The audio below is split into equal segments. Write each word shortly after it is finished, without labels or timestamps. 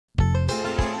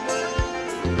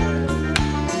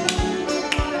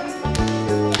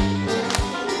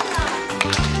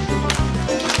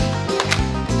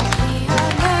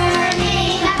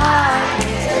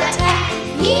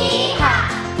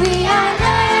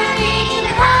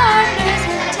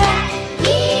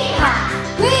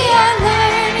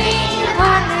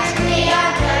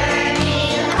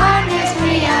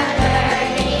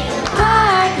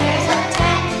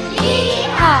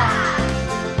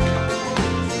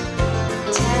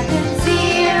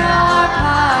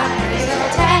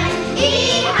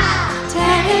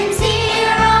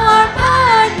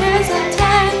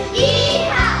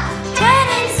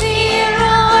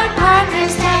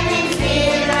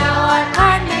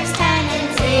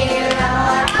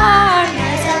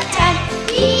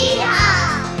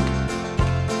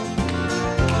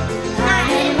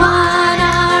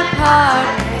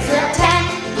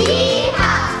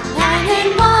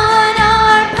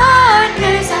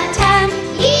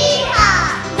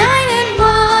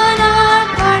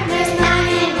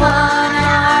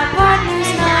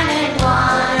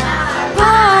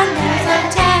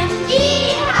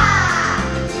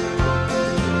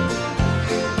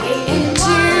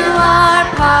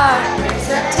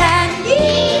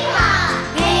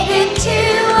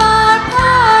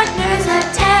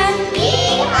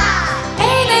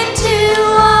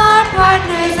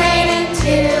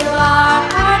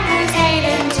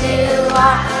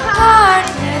are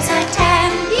partners of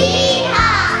 10.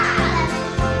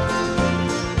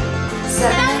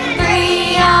 Seven and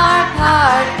three are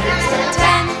partners of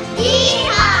 10.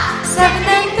 Seven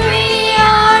and three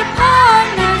are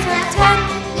partners of 10.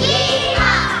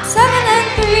 Seven and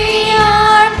three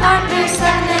are partners.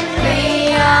 Seven and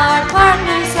three are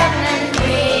partners. Seven and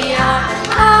three are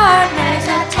partners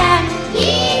of 10.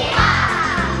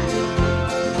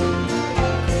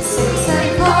 6 and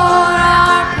 4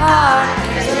 are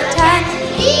partners of 10.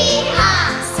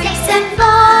 6 and 4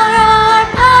 are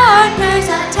partners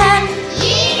of 10.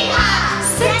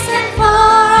 6 and 4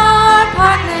 are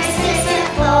partners. 6 and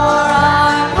 4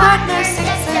 are partners.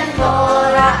 6 and 4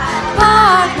 are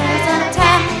partners of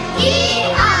 10.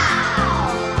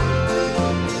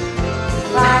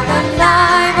 5 and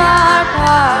 5 are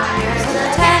partners of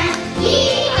 10.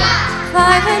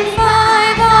 5 and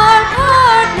 5 are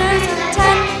partners of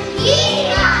 10.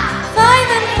 5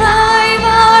 and 5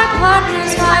 are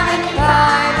partners. 5 and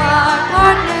 5 are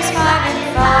partners. 5 and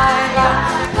 5 are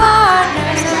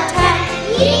partners of 10.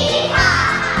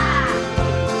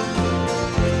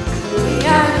 We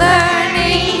are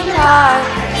learning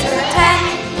partners of 10.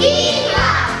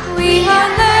 We are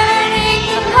learning